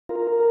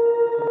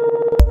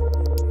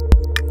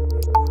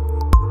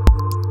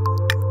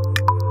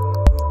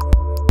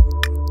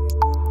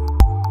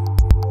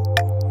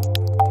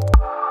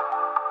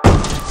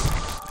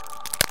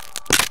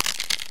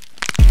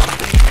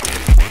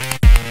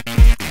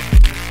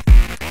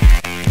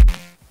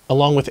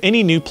Along with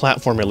any new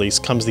platform release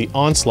comes the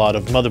onslaught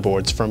of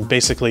motherboards from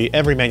basically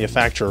every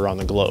manufacturer around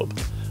the globe.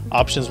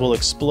 Options will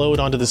explode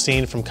onto the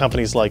scene from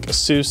companies like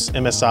ASUS,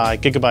 MSI,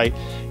 Gigabyte,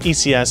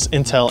 ECS,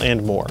 Intel,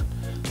 and more.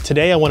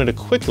 Today I wanted to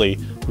quickly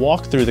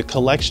walk through the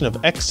collection of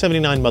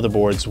X79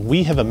 motherboards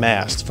we have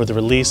amassed for the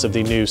release of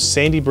the new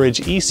Sandy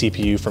Bridge E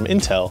CPU from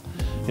Intel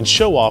and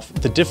show off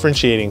the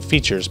differentiating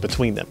features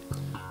between them.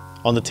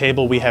 On the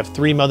table we have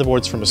 3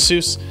 motherboards from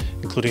ASUS,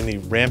 including the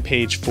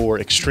Rampage 4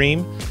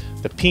 Extreme,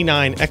 the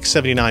P9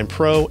 X79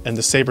 Pro, and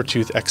the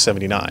Sabertooth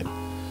X79.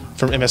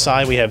 From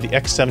MSI we have the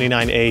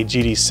X79A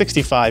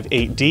GD65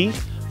 8D,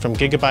 from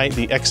Gigabyte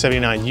the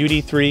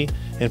X79UD3,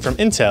 and from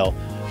Intel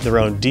their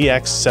own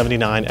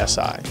DX79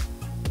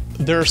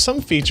 SI. There are some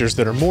features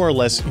that are more or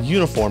less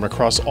uniform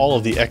across all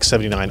of the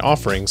X79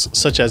 offerings,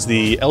 such as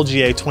the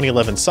LGA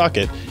 2011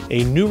 socket,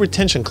 a new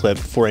retention clip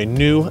for a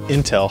new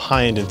Intel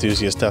high-end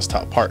enthusiast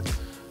desktop part.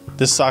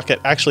 This socket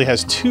actually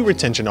has 2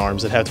 retention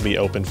arms that have to be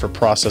opened for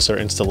processor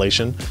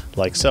installation,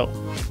 like so.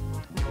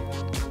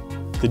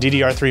 The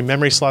DDR3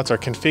 memory slots are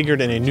configured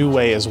in a new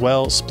way as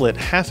well, split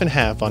half and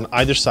half on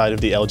either side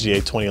of the LGA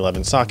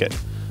 2011 socket.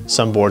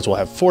 Some boards will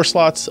have 4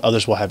 slots,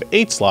 others will have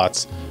 8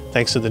 slots,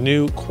 thanks to the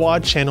new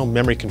quad-channel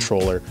memory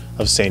controller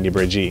of Sandy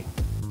Bridge E.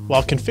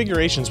 While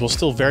configurations will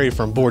still vary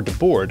from board to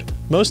board,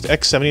 most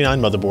X79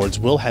 motherboards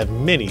will have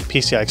many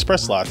PCI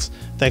Express slots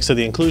thanks to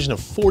the inclusion of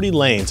 40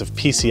 lanes of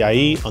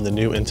PCIe on the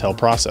new Intel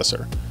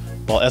processor.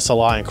 While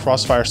SLI and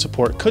Crossfire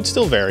support could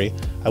still vary,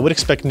 I would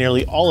expect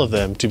nearly all of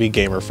them to be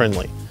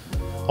gamer-friendly.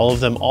 All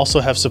of them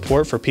also have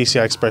support for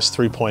PCI Express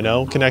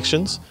 3.0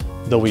 connections,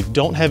 though we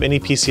don't have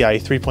any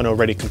PCIe 3.0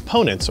 ready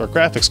components or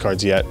graphics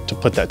cards yet to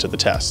put that to the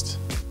test.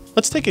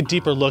 Let's take a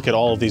deeper look at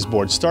all of these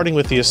boards, starting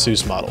with the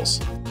ASUS models.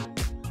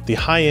 The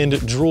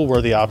high-end,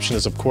 drool-worthy option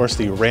is of course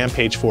the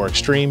Rampage 4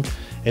 Extreme,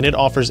 and it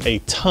offers a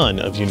ton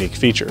of unique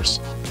features.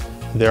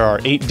 There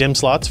are 8 DIMM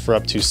slots for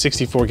up to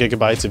 64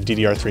 GB of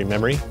DDR3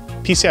 memory,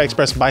 PCI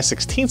Express by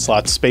 16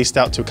 slots spaced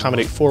out to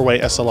accommodate 4-way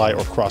SLI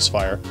or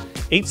Crossfire,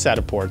 8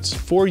 SATA ports,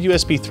 4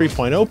 USB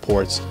 3.0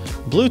 ports,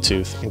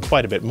 Bluetooth, and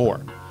quite a bit more.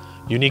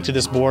 Unique to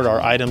this board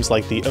are items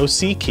like the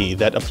OC key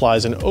that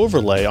applies an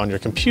overlay on your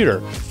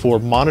computer for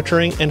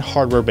monitoring and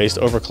hardware-based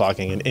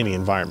overclocking in any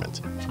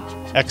environment.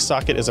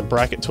 X-Socket is a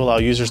bracket to allow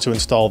users to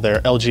install their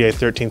LGA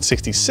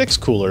 1366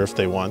 cooler if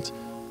they want.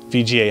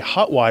 VGA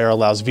Hotwire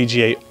allows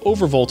VGA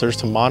overvolters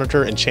to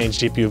monitor and change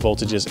GPU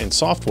voltages in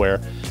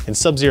software, and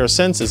Sub-Zero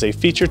Sense is a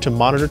feature to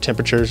monitor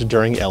temperatures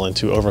during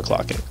LN2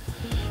 overclocking.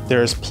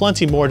 There is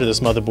plenty more to this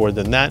motherboard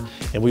than that,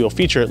 and we will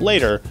feature it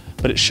later,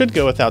 but it should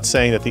go without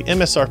saying that the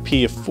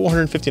MSRP of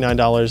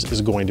 $459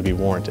 is going to be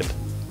warranted.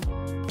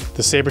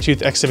 The Sabertooth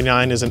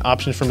X79 is an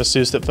option from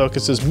ASUS that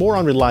focuses more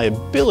on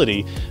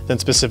reliability than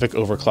specific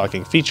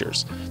overclocking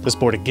features. This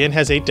board again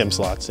has 8 DIMM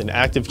slots, an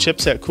active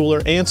chipset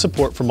cooler, and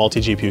support for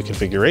multi-GPU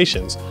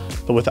configurations,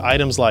 but with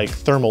items like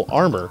thermal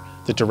armor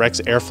that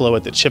directs airflow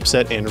at the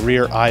chipset and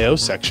rear I/O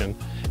section,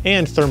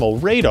 and thermal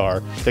radar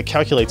that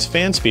calculates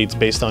fan speeds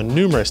based on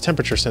numerous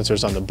temperature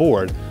sensors on the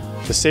board,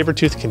 the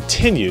Sabertooth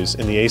continues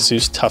in the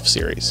ASUS TUF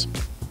series.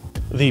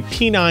 The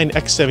P9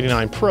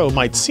 X79 Pro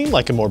might seem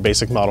like a more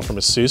basic model from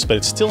ASUS, but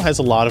it still has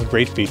a lot of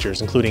great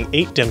features, including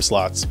 8 DIMM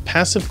slots,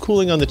 passive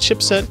cooling on the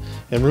chipset,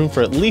 and room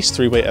for at least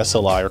 3-way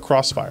SLI or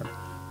Crossfire.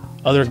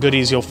 Other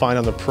goodies you'll find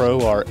on the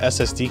Pro are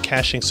SSD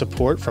caching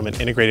support from an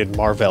integrated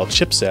Marvell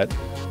chipset,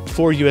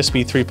 4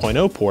 USB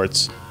 3.0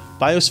 ports,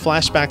 BIOS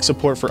flashback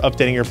support for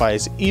updating your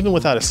BIOS even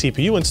without a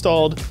CPU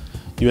installed,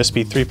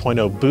 USB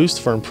 3.0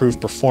 boost for improved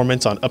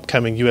performance on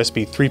upcoming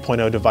USB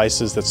 3.0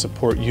 devices that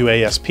support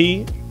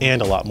UASP,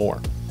 and a lot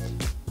more.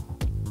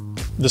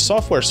 The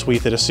software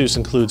suite that ASUS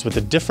includes with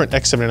the different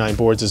X79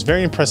 boards is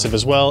very impressive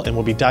as well, and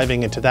we'll be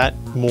diving into that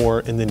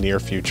more in the near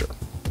future.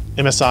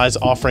 MSI's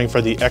offering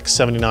for the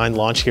X79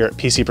 launch here at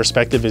PC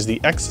Perspective is the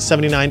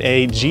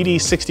X79A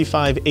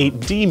GD65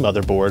 8D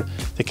motherboard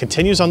that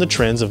continues on the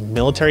trends of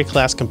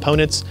military-class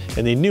components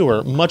and the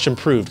newer,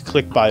 much-improved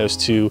ClickBIOS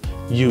 2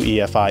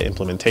 UEFI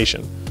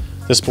implementation.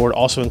 This board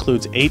also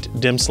includes 8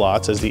 DIMM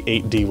slots, as the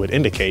 8D would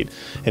indicate,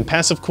 and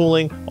passive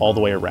cooling all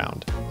the way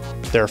around.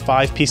 There are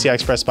 5 PCI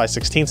Express by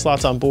 16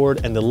 slots on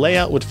board, and the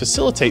layout would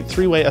facilitate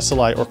 3-way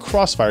SLI or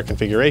Crossfire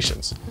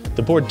configurations.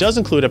 The board does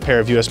include a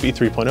pair of USB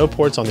 3.0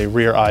 ports on the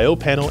rear I/O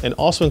panel and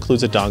also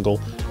includes a dongle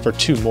for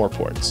 2 more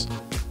ports.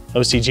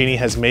 OC Genie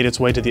has made its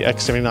way to the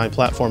X79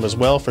 platform as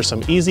well for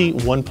some easy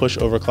one-push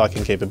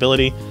overclocking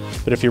capability,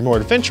 but if you're more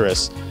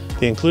adventurous,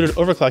 the included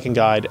overclocking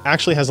guide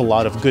actually has a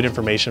lot of good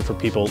information for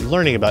people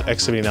learning about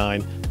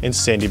X79 and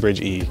Sandy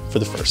Bridge E for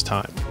the first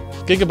time.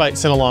 Gigabyte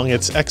sent along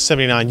its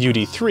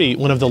X79UD3,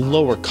 one of the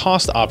lower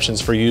cost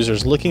options for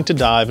users looking to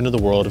dive into the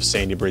world of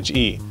Sandy Bridge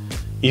E.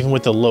 Even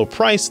with the low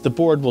price, the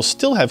board will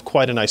still have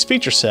quite a nice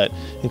feature set,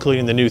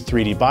 including the new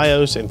 3D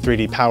BIOS and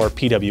 3D Power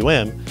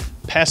PWM,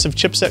 passive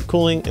chipset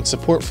cooling, and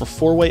support for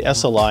 4-way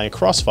SLI and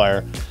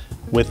Crossfire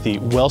with the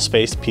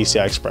well-spaced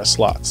PCI Express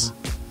slots.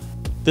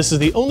 This is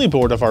the only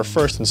board of our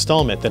first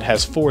installment that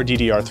has 4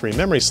 DDR3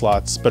 memory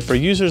slots, but for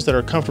users that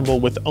are comfortable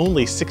with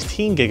only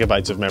 16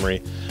 GB of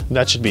memory,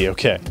 that should be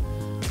okay.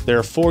 There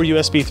are 4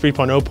 USB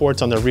 3.0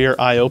 ports on the rear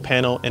I/O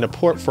panel and a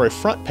port for a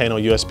front panel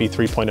USB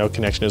 3.0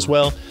 connection as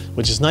well,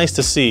 which is nice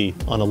to see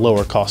on a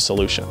lower cost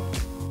solution.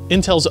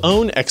 Intel's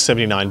own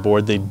X79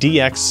 board, the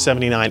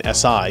DX79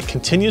 SI,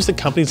 continues the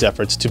company's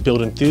efforts to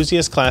build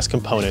enthusiast-class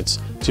components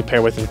to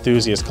pair with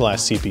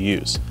enthusiast-class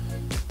CPUs.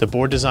 The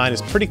board design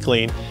is pretty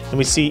clean, and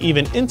we see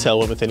even Intel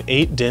went with an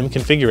 8-DIMM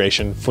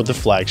configuration for the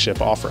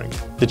flagship offering.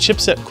 The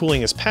chipset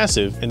cooling is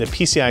passive, and the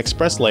PCI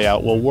Express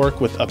layout will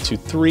work with up to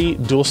 3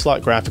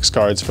 dual-slot graphics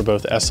cards for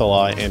both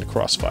SLI and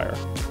Crossfire.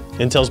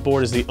 Intel's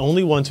board is the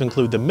only one to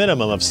include the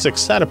minimum of 6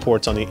 SATA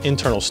ports on the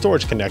internal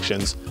storage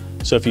connections,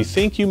 so if you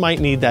think you might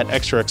need that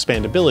extra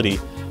expandability,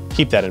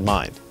 keep that in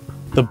mind.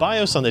 The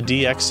BIOS on the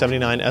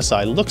DX79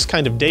 SI looks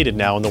kind of dated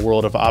now in the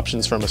world of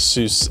options from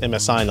ASUS,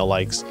 MSI and the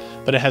likes,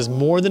 but it has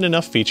more than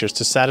enough features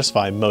to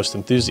satisfy most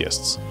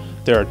enthusiasts.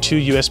 There are 2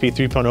 USB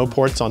 3.0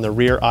 ports on the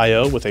rear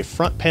I/O with a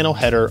front panel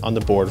header on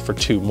the board for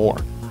 2 more.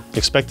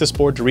 Expect this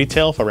board to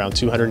retail for around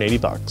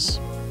 $280.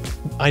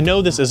 I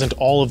know this isn't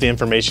all of the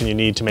information you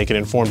need to make an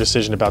informed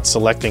decision about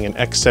selecting an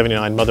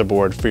X79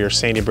 motherboard for your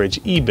Sandy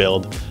Bridge E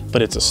build,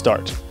 but it's a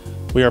start.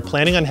 We are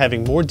planning on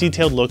having more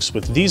detailed looks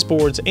with these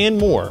boards and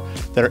more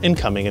that are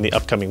incoming in the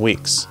upcoming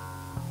weeks.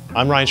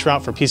 I'm Ryan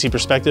Schrout for PC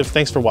Perspective.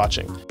 Thanks for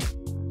watching.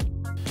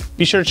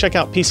 Be sure to check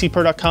out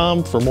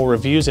PCPer.com for more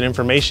reviews and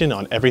information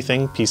on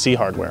everything PC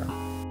hardware.